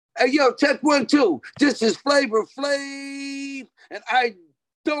Hey, yo, check 1, 2. This is Flavor Flav, and I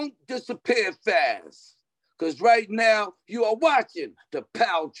don't disappear fast. Because right now, you are watching the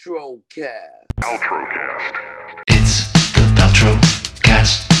Paltrocast. Paltrocast. It's the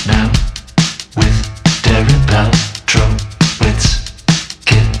Paltrocast now with Darren Paltrowitz.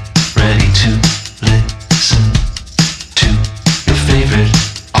 Get ready to listen to your favorite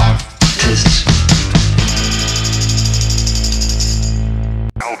artists.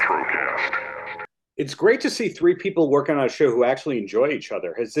 Paltrocast. It's great to see three people working on a show who actually enjoy each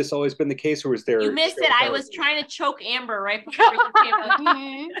other. Has this always been the case, or was there... You missed it. I was trying to choke Amber right before you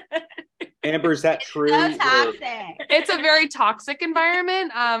came up. Amber, is that true? So toxic. It's a very toxic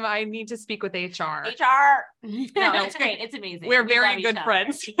environment. I need to speak with HR. HR. No, it's great. It's amazing. We're very good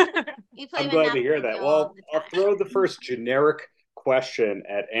friends. I'm glad to hear that. Well, I'll throw the first generic question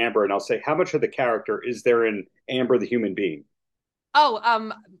at Amber, and I'll say, how much of the character is there in Amber the human being? Oh,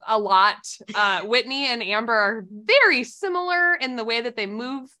 a lot. Whitney and Amber are very similar in the way that they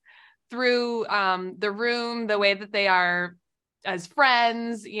move through the room, the way that they are as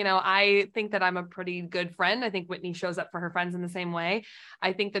friends. You know, I think that I'm a pretty good friend. I think Whitney shows up for her friends in the same way.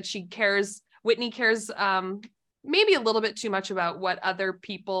 I think that Whitney cares maybe a little bit too much about what other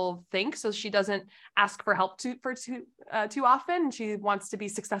people think. So she doesn't ask for help too often. She wants to be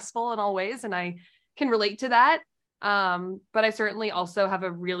successful in all ways. And I can relate to that. But I certainly also have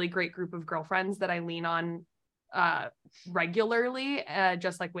a really great group of girlfriends that I lean on regularly,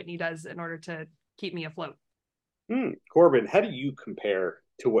 just like Whitney does, in order to keep me afloat. Corbin, how do you compare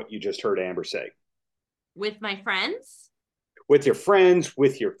to what you just heard Amber say? With my friends? With your friends,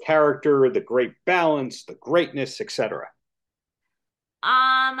 with your character, the great balance, the greatness, etc.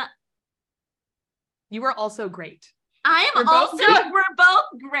 You are also great. We're both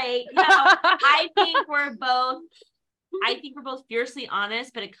great. No, I think we're both fiercely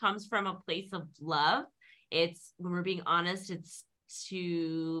honest, but it comes from a place of love. It's when we're being honest, it's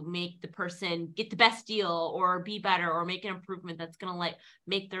to make the person get the best deal or be better or make an improvement that's going to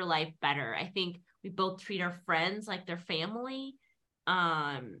make their life better. I think we both treat our friends like their family,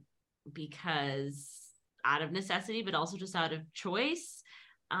 because out of necessity, but also just out of choice.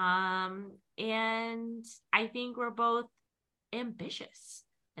 And I think we're both ambitious.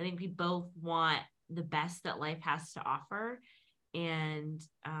 I think we both want the best that life has to offer, and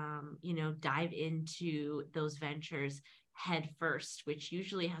dive into those ventures head first, which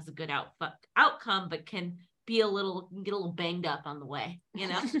usually has a good outcome, but can get a little banged up on the way,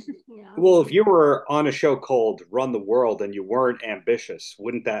 Yeah. Well, if you were on a show called Run the World and you weren't ambitious,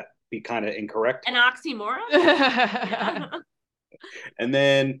 wouldn't that be kind of incorrect? An oxymoron? Yeah. And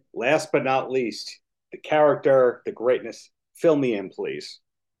then last but not least, the character, the greatness. Fill me in, please.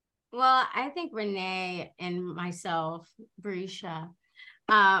 Well, I think Renee and myself, Bresha,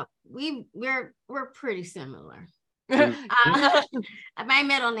 we're pretty similar. My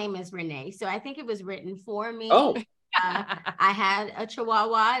middle name is Renee, so I think it was written for me. Oh. I had a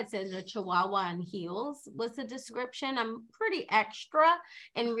Chihuahua. It says a Chihuahua on heels was the description. I'm pretty extra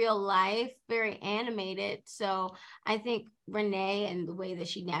in real life, very animated. So I think Renee and the way that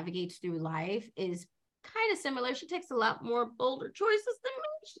she navigates through life is kind of similar. She takes a lot more bolder choices than me.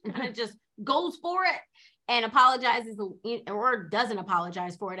 She kind of just goes for it and apologizes or doesn't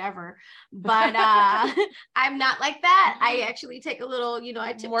apologize for it ever. But I'm not like that. I actually take a little,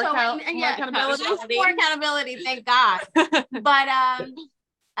 I took more accountability. Thank God. But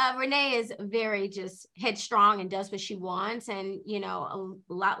Renee is very just headstrong and does what she wants. And, a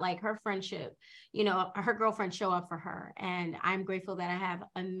lot like her friendship, her girlfriends show up for her. And I'm grateful that I have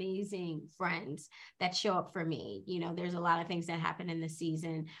amazing friends that show up for me. There's a lot of things that happen in the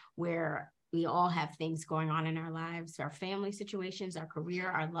season where we all have things going on in our lives, our family situations, our career,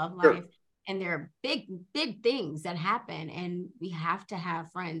 our love life. Sure. And there are big, big things that happen. And we have to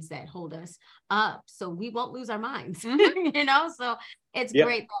have friends that hold us up so we won't lose our minds, So it's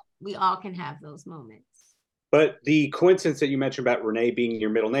great that we all can have those moments. But the coincidence that you mentioned about Renee being your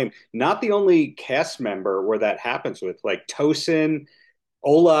middle name, not the only cast member where that happens with, like Tosin,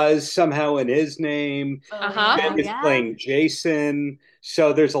 Ola is somehow in his name. Ben is playing Jason.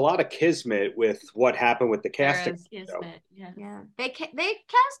 So there's a lot of kismet with what happened with the casting. Kismet, yeah. They cast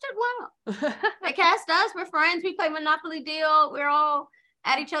it well. They cast us. We're friends. We play Monopoly Deal. We're all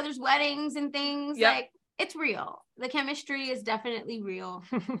at each other's weddings and things. Yep. Like, it's real. The chemistry is definitely real.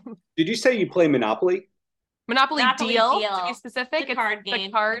 Did you say you play Monopoly? Monopoly Deal, to be specific. It's card game.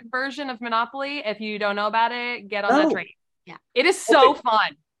 The card version of Monopoly. If you don't know about it, get on that train. Yeah. It is so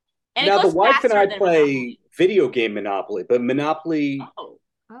fun. And now, the wife and I play Monopoly. Video game Monopoly, but Monopoly...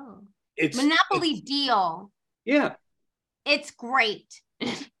 Monopoly Deal. Yeah. It's great.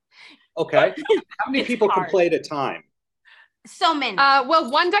 Okay. How many people can play at a time? So many.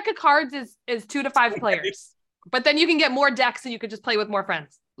 Well, one deck of cards is 2 to 5 players, but then you can get more decks and you could just play with more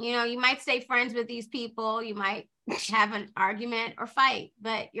friends. You know, you might stay friends with these people. You might have an argument or fight,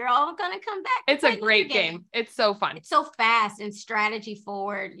 but you're all gonna come back. It's a great game. It's so fun. It's so fast and strategy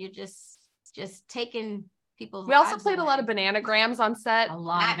forward. You're just taking people's. We also played a lot of bananagrams on set. A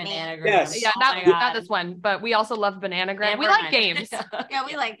lot of bananagrams. Yes. Yeah, not this one, but we also love bananagrams. We like games. Yeah,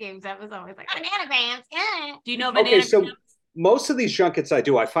 we like games. That was always like bananagrams. Yeah. Do you know Okay, bananagrams? so most of these junkets I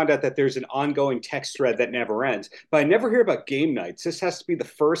do, I find out that there's an ongoing text thread that never ends, but I never hear about game nights. This has to be the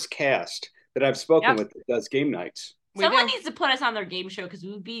first cast that I've spoken with that does game nights. Someone needs to put us on their game show because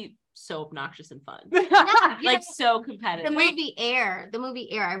we would be so obnoxious and fun. Like so competitive. The movie Air,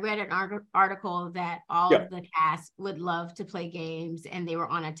 I read an article that all of the cast would love to play games, and they were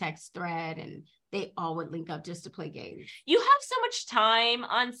on a text thread, and they all would link up just to play games. You have so much time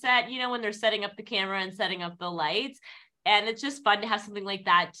on set, you know, when they're setting up the camera and setting up the lights. And it's just fun to have something like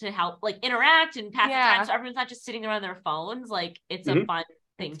that to help like interact and pass the time. So everyone's not just sitting there on their phones. Like it's a fun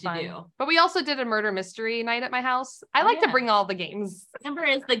thing to do. But we also did a murder mystery night at my house. I like to bring all the games. Amber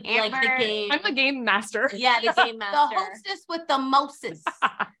is the game. I'm the game master. Yeah, the game master. The hostess with the mostest.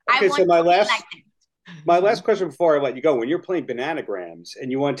 Okay, so my last question before I let you go: when you're playing bananagrams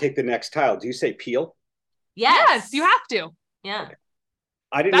and you want to take the next tile, do you say peel? Yes, you have to. Yeah.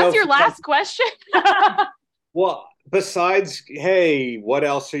 I didn't know. That's your last question. Well, besides, hey, what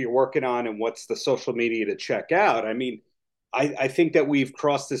else are you working on and what's the social media to check out? I mean, I think that we've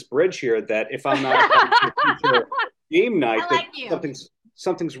crossed this bridge here that if I'm not a future game night, that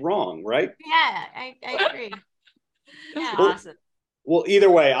something's wrong, right? Yeah, I agree. Yeah. Awesome. Well, either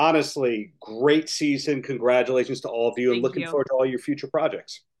way, honestly, great season. Congratulations to all of you and looking forward to all your future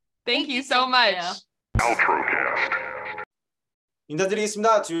projects. Thank you so much. Paltrocast.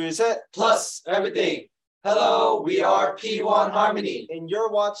 인사드리겠습니다. 둘, 셋. Plus everything. Hello, we are P1 Harmony. And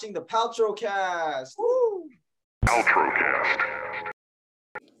you're watching the Paltrocast. Woo! Paltrocast.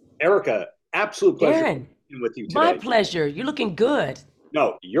 Erika, absolute pleasure being with you today. My pleasure. You're looking good.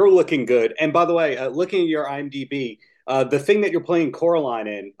 No, you're looking good. And by the way, looking at your IMDb, the thing that you're playing Coraline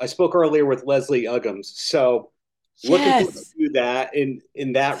in, I spoke earlier with Leslie Uggams. So looking forward to do that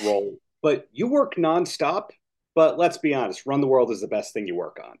in that role. But you work nonstop. But let's be honest, Run the World is the best thing you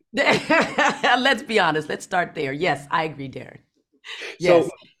work on. Let's be honest. Let's start there. Yes, I agree, Darren. Yes.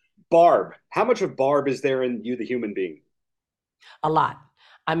 So, Barb, how much of Barb is there in you, the human being? A lot.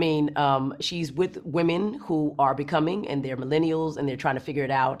 I mean, she's with women who are becoming, and they're millennials, and they're trying to figure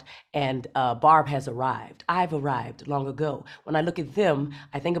it out. And Barb has arrived. I've arrived long ago. When I look at them,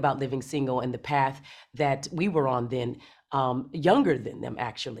 I think about living single and the path that we were on then. Younger than them,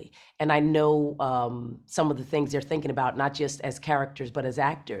 actually. And I know some of the things they're thinking about, not just as characters, but as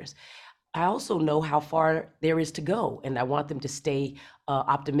actors. I also know how far there is to go. And I want them to stay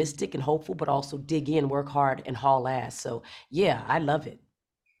optimistic and hopeful, but also dig in, work hard, and haul ass. So, yeah, I love it.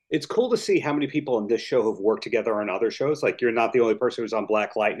 It's cool to see how many people in this show have worked together on other shows. Like, you're not the only person who's on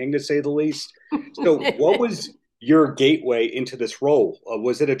Black Lightning, to say the least. So what was your gateway into this role?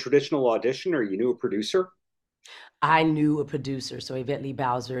 Was it a traditional audition, or you knew a producer? I knew a producer. So Yvette Lee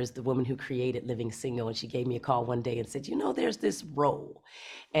Bowser is the woman who created Living Single. And she gave me a call one day and said, you know, there's this role.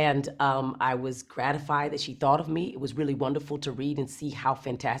 And I was gratified that she thought of me. It was really wonderful to read and see how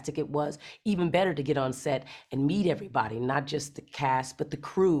fantastic it was. Even better to get on set and meet everybody, not just the cast, but the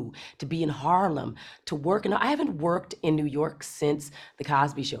crew, to be in Harlem, to work. And I haven't worked in New York since The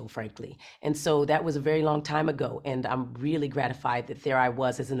Cosby Show, frankly. And so that was a very long time ago. And I'm really gratified that there I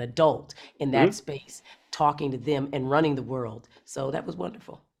was as an adult in that space, talking to them and running the world. So that was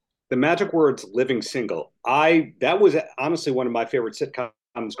wonderful. The magic words Living Single. That was honestly one of my favorite sitcoms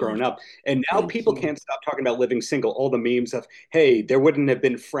growing up. And now people can't stop talking about Living Single. All the memes of, hey, there wouldn't have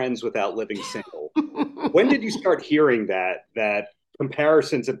been Friends without Living Single. When did you start hearing that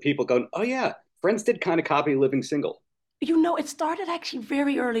comparisons of people going, oh yeah, Friends did kind of copy Living Single? You know, it started actually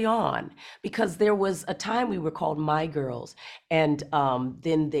very early on, because there was a time we were called My Girls, and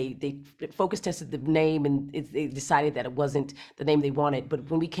then they focus tested the name, and they decided that it wasn't the name they wanted. But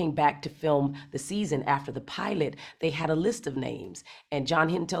when we came back to film the season after the pilot, they had a list of names. And John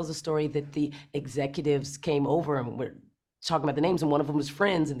Hinton tells a story that the executives came over and were talking about the names, and one of them was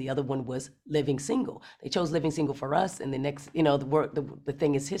Friends, and the other one was Living Single. They chose Living Single for us, and the next, you know, the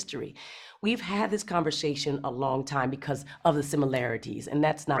thing is history. We've had this conversation a long time because of the similarities, and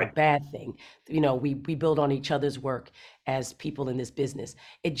that's not a bad thing. You know, we build on each other's work as people in this business.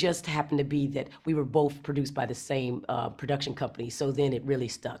 It just happened to be that we were both produced by the same production company, so then it really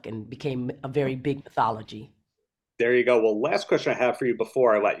stuck and became a very big mythology. There you go. Well, last question I have for you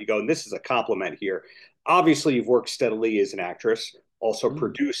before I let you go, and this is a compliment here. Obviously, you've worked steadily as an actress, also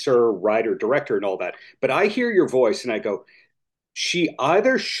producer, writer, director, and all that. But I hear your voice and I go, she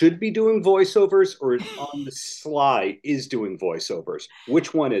either should be doing voiceovers or on the sly is doing voiceovers.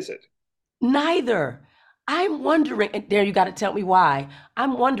 Which one is it? Neither. I'm wondering, and there you got to tell me why.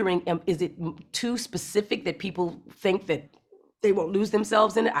 I'm wondering, is it too specific that people think that they won't lose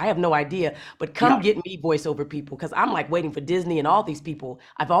themselves in it? I have no idea, but come get me voiceover people, because I'm like waiting for Disney and all these people.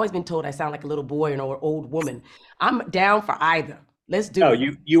 I've always been told I sound like a little boy or old woman. I'm down for either. Let's do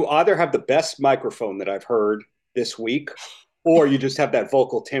it. You either have the best microphone that I've heard this week, or you just have that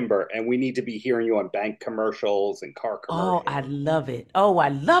vocal timbre, and we need to be hearing you on bank commercials and car commercials. Oh, I love it. Oh, I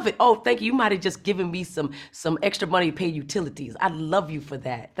love it. Oh, thank you. You might have just given me some extra money to pay utilities. I love you for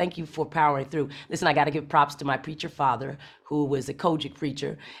that. Thank you for powering through. Listen, I got to give props to my preacher father, who was a Kojic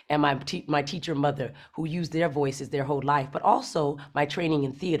preacher, and my teacher mother, who used their voices their whole life, but also my training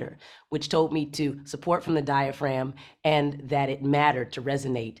in theater, which told me to support from the diaphragm and that it mattered to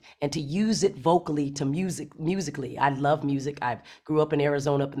resonate and to use it vocally to musically. I love music. I grew up in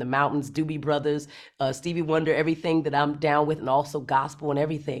Arizona, up in the mountains, Doobie Brothers, Stevie Wonder, everything that I'm down with, and also gospel and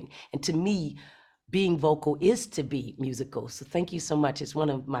everything. And to me, being vocal is to be musical. So thank you so much. It's one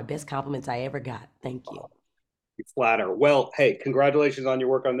of my best compliments I ever got. Thank you. You flatter. Well, hey, congratulations on your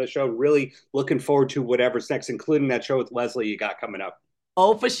work on this show. Really looking forward to whatever's next, including that show with Leslie you got coming up.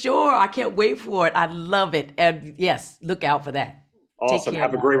 Oh, for sure. I can't wait for it. I love it. And yes, look out for that. Awesome.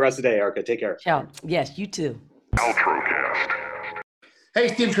 Have a great rest of the day, Erika. Take care. Ciao. Yes, you too. Paltrocast. Hey,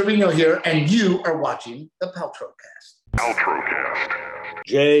 Steve Trevino here, and you are watching the Paltrocast. Paltrocast.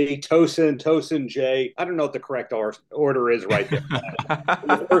 Jay, Tosin, Jay. I don't know what the correct order is right there.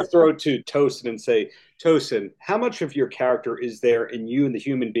 Let's first throw it to Tosin and say, Tosin, how much of your character is there in you and the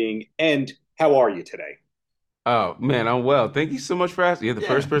human being, and how are you today? Oh, man, I'm well. Thank you so much for asking. You're the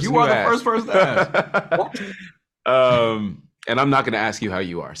first person you are the asked. first person to ask. And I'm not going to ask you how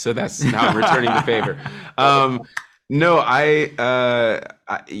you are. So that's how I'm returning the favor. No,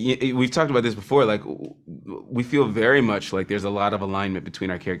 we've talked about this before. Like, we feel very much like there's a lot of alignment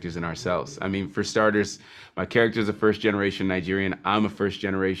between our characters and ourselves. I mean, for starters, my character is a first generation Nigerian. I'm a first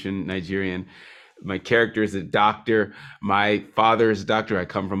generation Nigerian. My character is a doctor. My father is a doctor. I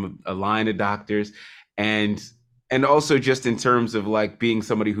come from a line of doctors. And also just in terms of like being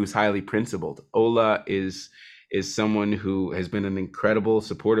somebody who's highly principled. Ola is someone who has been an incredible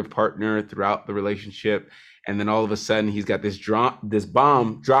supportive partner throughout the relationship. And then all of a sudden he's got this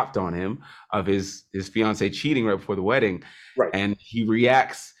bomb dropped on him of his fiance cheating right before the wedding. Right. And he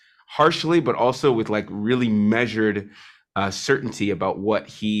reacts harshly, but also with like really measured certainty about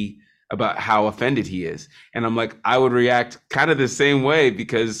how offended he is. And I'm like, I would react kind of the same way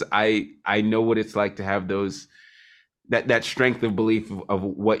because I know what it's like to have that strength of belief of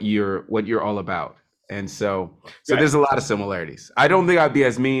what you're all about. And so there's a lot of similarities. I don't think I'd be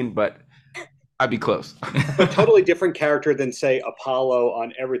as mean, but I'd be close. A totally different character than, say, Apollo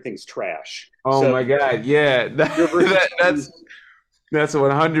on Everything's Trash. Oh my God, yeah. That's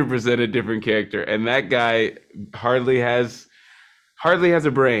 100% a different character. And that guy hardly has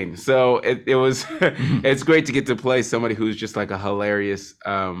a brain. So it was it's great to get to play somebody who's just like a hilarious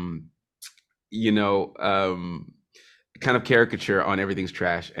kind of caricature on Everything's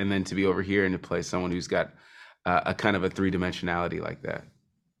Trash, and then to be over here and to play someone who's got a kind of a three-dimensionality like that.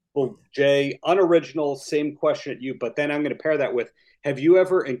 Well, Jay, unoriginal, same question at you, but then I'm going to pair that with, have you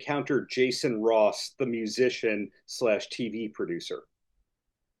ever encountered Jason Ross, the musician / TV producer?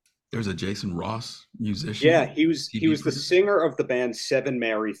 There's a Jason Ross musician. Yeah, he was the singer of the band Seven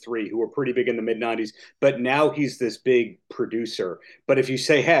Mary Three, who were pretty big in the mid-90s, but now he's this big producer. But if you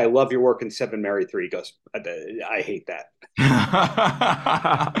say, hey, I love your work in Seven Mary Three, he goes, I hate that.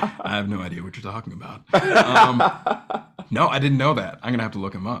 I have no idea what you're talking about. No, I didn't know that. I'm going to have to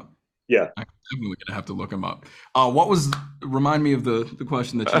look him up. Yeah. I'm definitely going to have to look him up. Remind me of the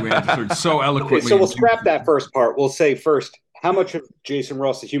question that you answered so eloquently. Okay, so we'll scrap that first part. We'll say first, how much of Jason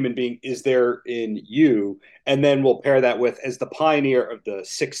Ross, the human being, is there in you? And then we'll pair that with, as the pioneer of the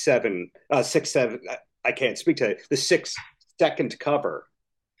 6-7, I can't speak to it, the 6-second cover.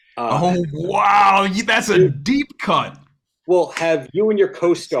 Oh, wow. That's a deep cut. Well, have you and your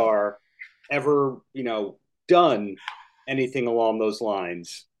co-star ever, done anything along those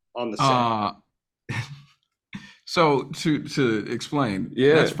lines on the set? So to explain,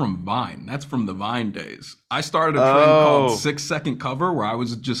 that's from Vine. That's from the Vine days. I started a trend called 6-second cover, where I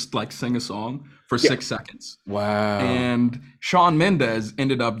was just like sing a song for 6 seconds. Wow. And Shawn Mendes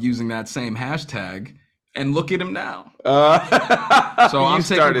ended up using that same hashtag And look at him now. So I'm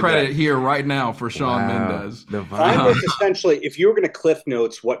taking credit here right now for Shawn Mendes. Vine was essentially, if you were going to Cliff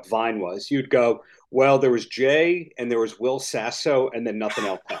Notes what Vine was, you'd go, well, there was Jay and there was Will Sasso and then nothing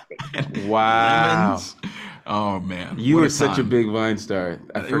else happened. Wow. Oh, man. You were such a big Vine star.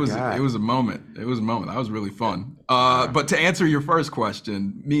 It was a moment. It was a moment. That was really fun. But to answer your first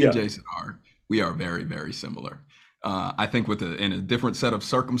question, me and Jason we are very, very similar. I think in a different set of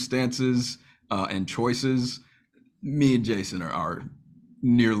circumstances and choices, me and Jason are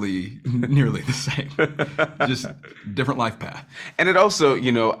nearly the same. Just different life path. And it also,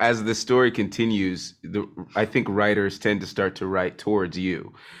 as the story continues, I think writers tend to start to write towards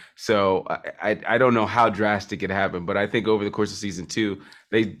you. So I don't know how drastic it happened, but I think over the course of season 2,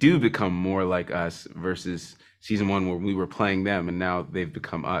 they do become more like us versus season 1 where we were playing them and now they've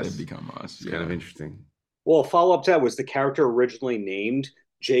become us. It's kind of interesting. Well, a follow-up to that was the character originally named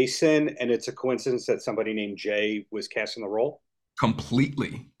Jason, and it's a coincidence that somebody named Jay was cast in the role?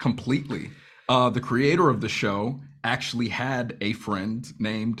 Completely. The creator of the show actually had a friend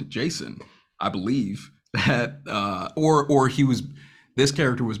named Jason, I believe, that this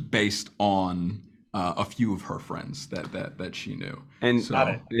character was based on a few of her friends that she knew. And so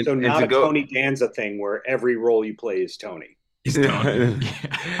not a Tony Danza thing where every role you play is Tony.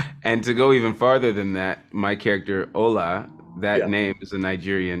 And to go even farther than that, my character Ola, that name is a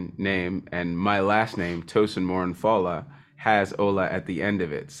Nigerian name, and my last name, Tosin Morohunfola, has Ola at the end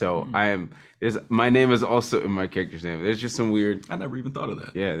of it. So my name is also in my character's name. There's just some weird. I never even thought of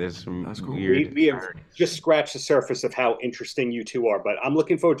that. Yeah, there's some cool. weird. We have just scratched the surface of how interesting you two are, but I'm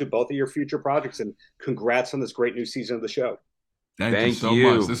looking forward to both of your future projects, and congrats on this great new season of the show. Thank you so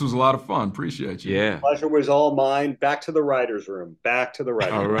much. This was a lot of fun. Appreciate you. Yeah. Pleasure was all mine. Back to the writer's room.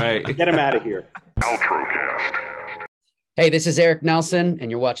 All right. Get him out of here. Paltrocast. Hey, this is Eric Nelson,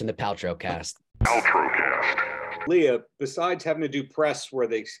 and you're watching the Paltrocast. Paltrocast. Leah, besides having to do press where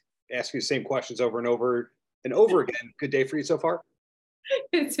they ask you the same questions over and over again, good day for you so far?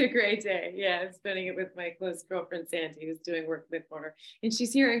 It's a great day. Yeah, I'm spending it with my close girlfriend, Sandy, who's doing work with her. And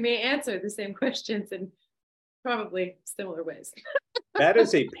she's hearing me answer the same questions in probably similar ways. That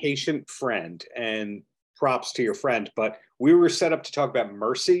is a patient friend, and props to your friend. But we were set up to talk about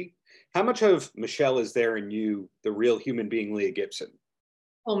Mercy. How much of Michelle is there in you, the real human being, Leah Gibson?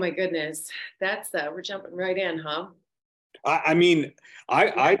 Oh my goodness. That's we're jumping right in, huh? I mean,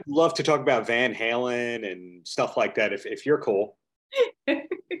 I'd love to talk about Van Halen and stuff like that if you're cool. I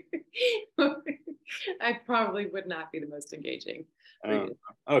probably would not be the most engaging.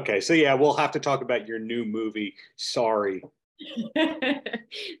 Okay, so yeah, we'll have to talk about your new movie, Sorry.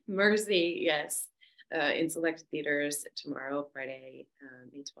 Mercy, yes. In select theaters tomorrow, Friday,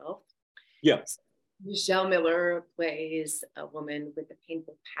 May 12th. Yes. Michelle Miller plays a woman with a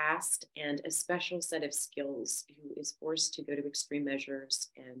painful past and a special set of skills who is forced to go to extreme measures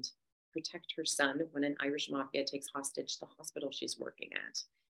and protect her son when an Irish mafia takes hostage the hospital she's working at.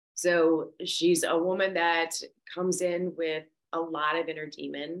 So she's a woman that comes in with a lot of inner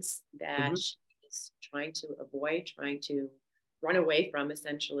demons that she's trying to avoid, trying to run away from,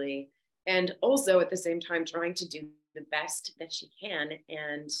 essentially, and also at the same time trying to do the best that she can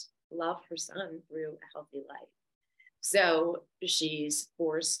and love her son through a healthy life. So she's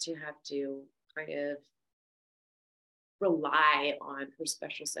forced to have to kind of rely on her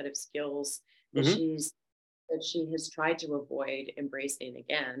special set of skills that she has tried to avoid embracing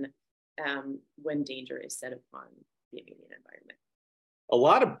again when danger is set upon the immediate environment. A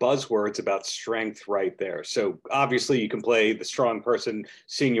lot of buzzwords about strength right there. So obviously you can play the strong person,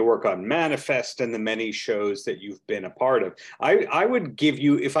 seeing your work on Manifest and the many shows that you've been a part of. I would give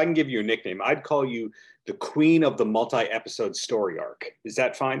you, if I can give you a nickname, I'd call you the queen of the multi-episode story arc. Is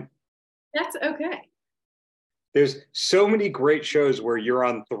that fine? That's okay. There's so many great shows where you're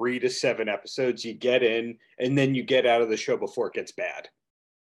on 3 to 7 episodes, you get in, and then you get out of the show before it gets bad.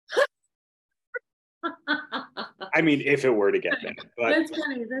 I mean, if it were to get bad. But That's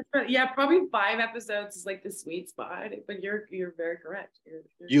funny. Yeah, probably 5 episodes is like the sweet spot, but you're very correct.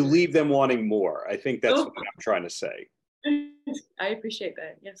 You leave them wanting more. I think that's what I'm trying to say. I appreciate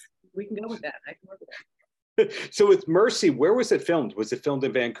that. Yes, we can go with that. I can work with that. So with Mercy, where was it filmed? Was it filmed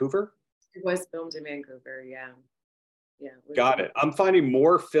in Vancouver? It was filmed in Vancouver, yeah. Got it. I'm finding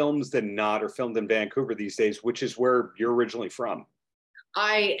more films than not are filmed in Vancouver these days, which is where you're originally from.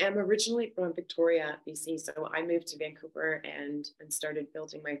 I am originally from Victoria, BC, so I moved to Vancouver and started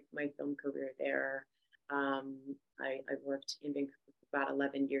building my film career there. I worked in Vancouver for about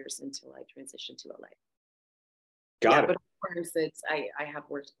 11 years until I transitioned to LA. Got it. But of course, I have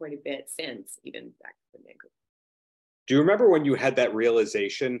worked quite a bit since, even back in Vancouver. Do you remember when you had that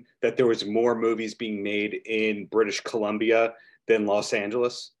realization that there was more movies being made in British Columbia than Los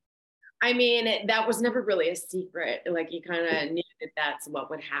Angeles? I mean, that was never really a secret. Like, you kind of knew that that's what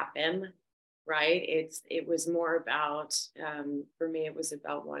would happen, right? It was more about, for me, it was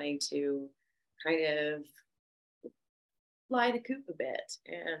about wanting to kind of fly the coop a bit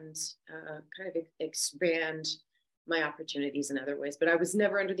and kind of expand my opportunities in other ways. But I was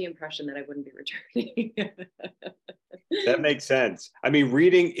never under the impression that I wouldn't be returning. That makes sense. I mean,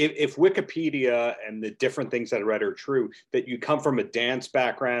 reading, if Wikipedia and the different things that I read are true, that you come from a dance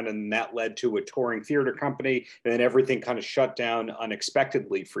background and that led to a touring theater company, and then everything kind of shut down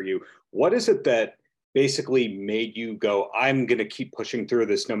unexpectedly for you. What is it that basically made you go, I'm going to keep pushing through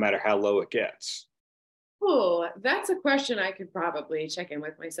this no matter how low it gets? Oh, that's a question I could probably check in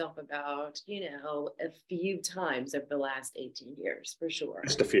with myself about, a few times over the last 18 years, for sure.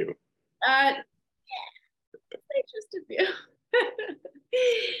 Just a few. Yeah, just a few.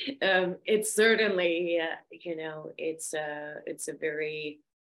 It's certainly, it's a very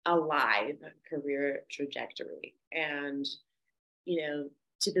alive career trajectory. And,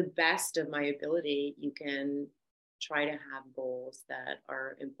 to the best of my ability, you can try to have goals that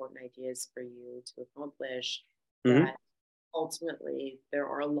are important ideas for you to accomplish. But ultimately, there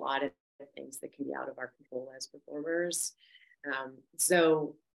are a lot of things that can be out of our control as performers.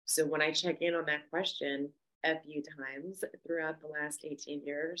 So when I check in on that question a few times throughout the last 18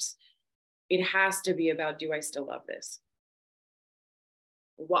 years, it has to be about, do I still love this?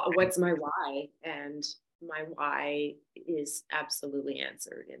 What's my why? And my why is absolutely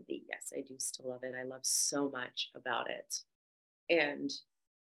answered in the yes, I do still love it. I love so much about it. And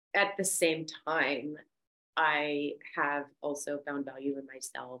at the same time, I have also found value in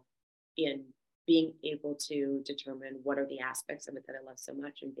myself in being able to determine what are the aspects of it that I love so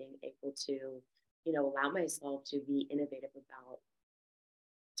much, and being able to, allow myself to be innovative about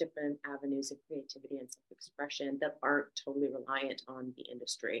different avenues of creativity and self-expression that aren't totally reliant on the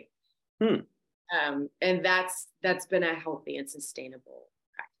industry. And that's been a healthy and sustainable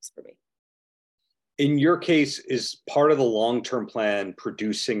practice for me. In your case, is part of the long-term plan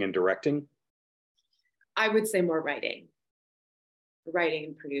producing and directing? I would say more writing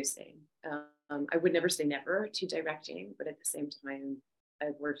and producing. I would never say never to directing, but at the same time,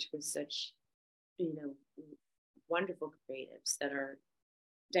 I've worked with such, wonderful creatives that are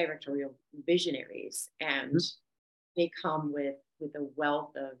directorial visionaries, and they come with a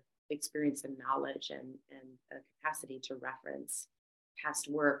wealth of experience and knowledge and a capacity to reference past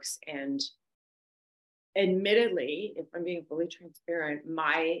works. And admittedly, if I'm being fully transparent,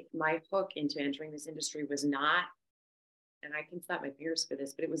 my hook into entering this industry was not, and I can slap my fingers for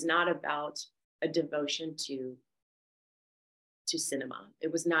this, but it was not about a devotion to cinema.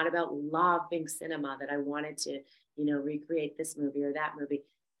 It was not about loving cinema, that I wanted to, recreate this movie or that movie.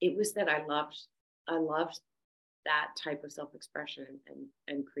 It was that I loved that type of self-expression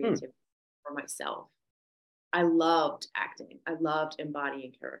and creativity for myself. I loved acting. I loved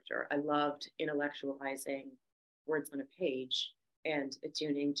embodying character. I loved intellectualizing words on a page and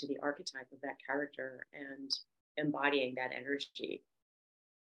attuning to the archetype of that character and embodying that energy.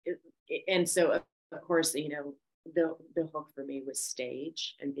 And so, of course, the hook for me was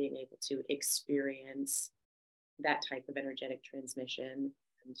stage and being able to experience that type of energetic transmission,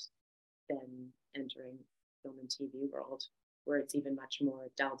 and then entering film and TV world, where it's even much more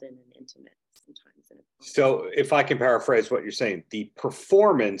dialed in and intimate sometimes. So if I can paraphrase what you're saying, the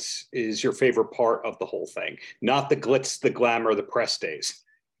performance is your favorite part of the whole thing, not the glitz, the glamour, the press days.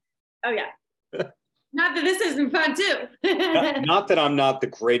 Oh, yeah. Not that this isn't fun too. not that I'm not the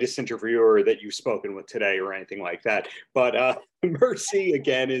greatest interviewer that you've spoken with today or anything like that, but Mercy,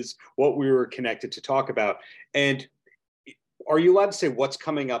 again, is what we were connected to talk about. And are you allowed to say what's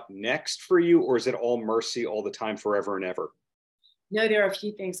coming up next for you, or is it all Mercy all the time, forever and ever? No, there are a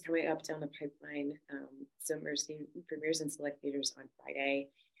few things coming up down the pipeline. So Mercy premieres in select theaters on Friday,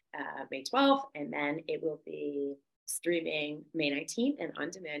 May 12th, and then it will be streaming May 19th and on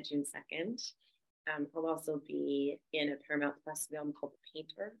demand June 2nd. I'll also be in a Paramount Plus film called The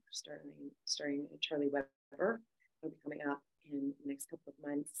Painter, starring Charlie Webber. It'll be coming up in the next couple of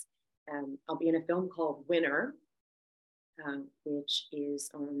months. I'll be in a film called Winner, which is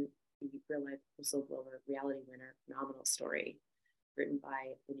on the real life whistleblower reality winner, phenomenal story, written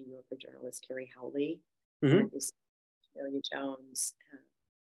by the New Yorker journalist Carrie Howley. This Amelia Jones,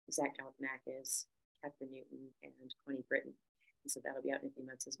 Zach Galifianakis, Catherine Newton, and Connie Britton. And so that'll be out in a few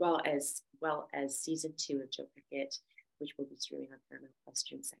months, as well as season 2 of Joe Pickett, which will be streaming on Paramount Plus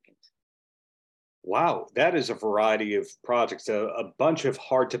June 2nd. Wow, that is a variety of projects, a bunch of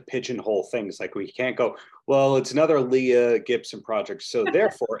hard to pigeonhole things. Like we can't go, well, it's another Leah Gibson project, so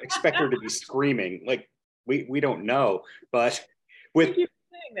therefore expect her to be screaming. Like we don't know. But with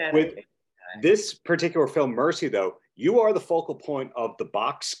this particular film, Mercy, though, you are the focal point of the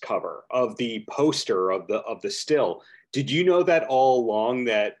box cover, of the poster, of the still. Did you know that all along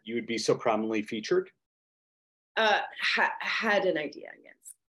that you would be so prominently featured? Had an idea, yes.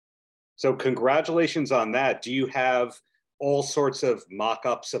 So congratulations on that. Do you have all sorts of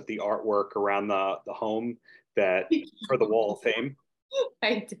mock-ups of the artwork around the home that for the Wall of Fame?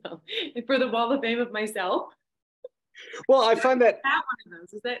 I don't. For the Wall of Fame of myself? Well, I find that one of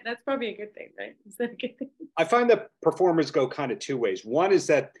those. That's probably a good thing, right? Is that a good thing? I find that performers go kind of two ways. One is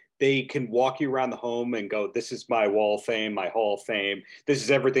that they can walk you around the home and go, this is my Wall of Fame, my Hall of Fame. This is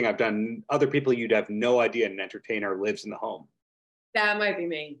everything I've done. Other people, you'd have no idea an entertainer lives in the home. That might be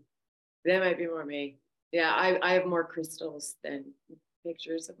me. That might be more me. Yeah, I have more crystals than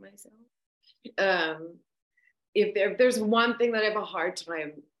pictures of myself. If there's one thing that I have a hard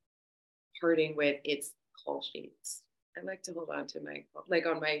time parting with, it's call sheets. I like to hold on to my, like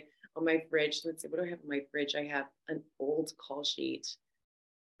on my fridge. Let's see, what do I have on my fridge? I have an old call sheet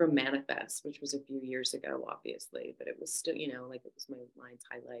from Manifest, which was a few years ago, obviously, but it was still, like it was my lines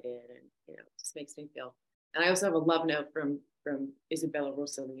highlighted, and it just makes me feel. And I also have a love note from Isabella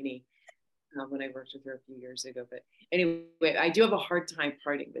Rossellini when I worked with her a few years ago. But anyway, I do have a hard time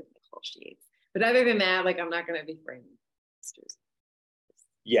parting with my call sheets. But other than that, like, I'm not going to be framing sisters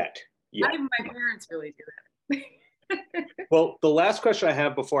yet. Not even my parents really do that. Well, the last question I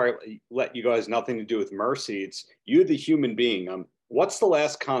have before I let you go has nothing to do with Mercy. It's you, the human being. What's the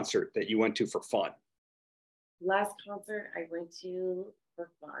last concert that you went to for fun? Last concert I went to for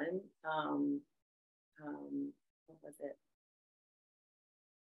fun. What was it?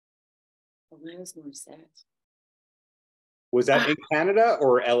 Alanis Morissette. Was that in Canada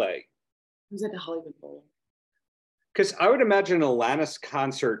or LA? It was at the Hollywood Bowl. Because I would imagine an Alanis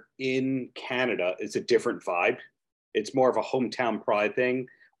concert in Canada is a different vibe. It's more of a hometown pride thing.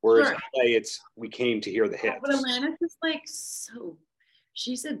 Whereas LA, we came to hear the hits. But Alanis is like,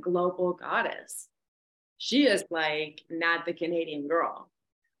 she's a global goddess. She is like not the Canadian girl.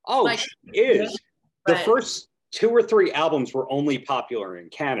 Oh, like, she is. The first 2 or 3 albums were only popular in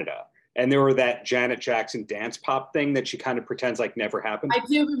Canada. And there were that Janet Jackson dance pop thing that she kind of pretends like never happened. I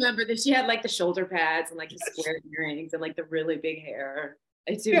do remember that she had like the shoulder pads and like the square earrings and like the really big hair.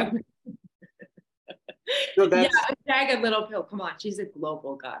 I do. Yeah. So that's, yeah, Jagged Little Pill. Come on, she's a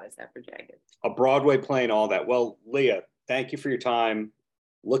global goddess after Jagged. A Broadway play and all that. Well, Leah, thank you for your time.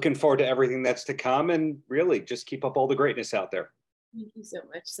 Looking forward to everything that's to come, and really just keep up all the greatness out there. Thank you so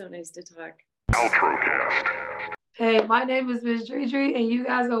much. So nice to talk. Paltrocast. Hey, my name is Miss Dre, and you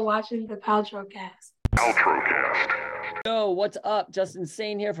guys are watching the Paltrocast. Paltrocast. Yo, what's up? Justin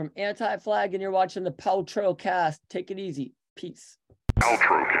Sane here from Anti-Flag, and you're watching the Paltrocast. Take it easy. Peace.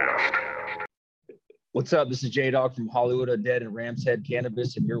 Paltrocast. What's up? This is J-Dog from Hollywood Undead and Ram's Head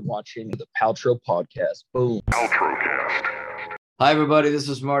Cannabis, and you're watching the Paltrow Podcast. Boom. Paltrocast. Hi, everybody. This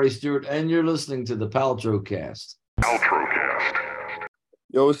is Marty Stewart, and you're listening to the Paltrocast. Paltrocast.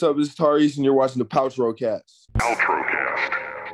 Yo, what's up? This is Tariq, and you're watching the Paltrocast. Paltrocast.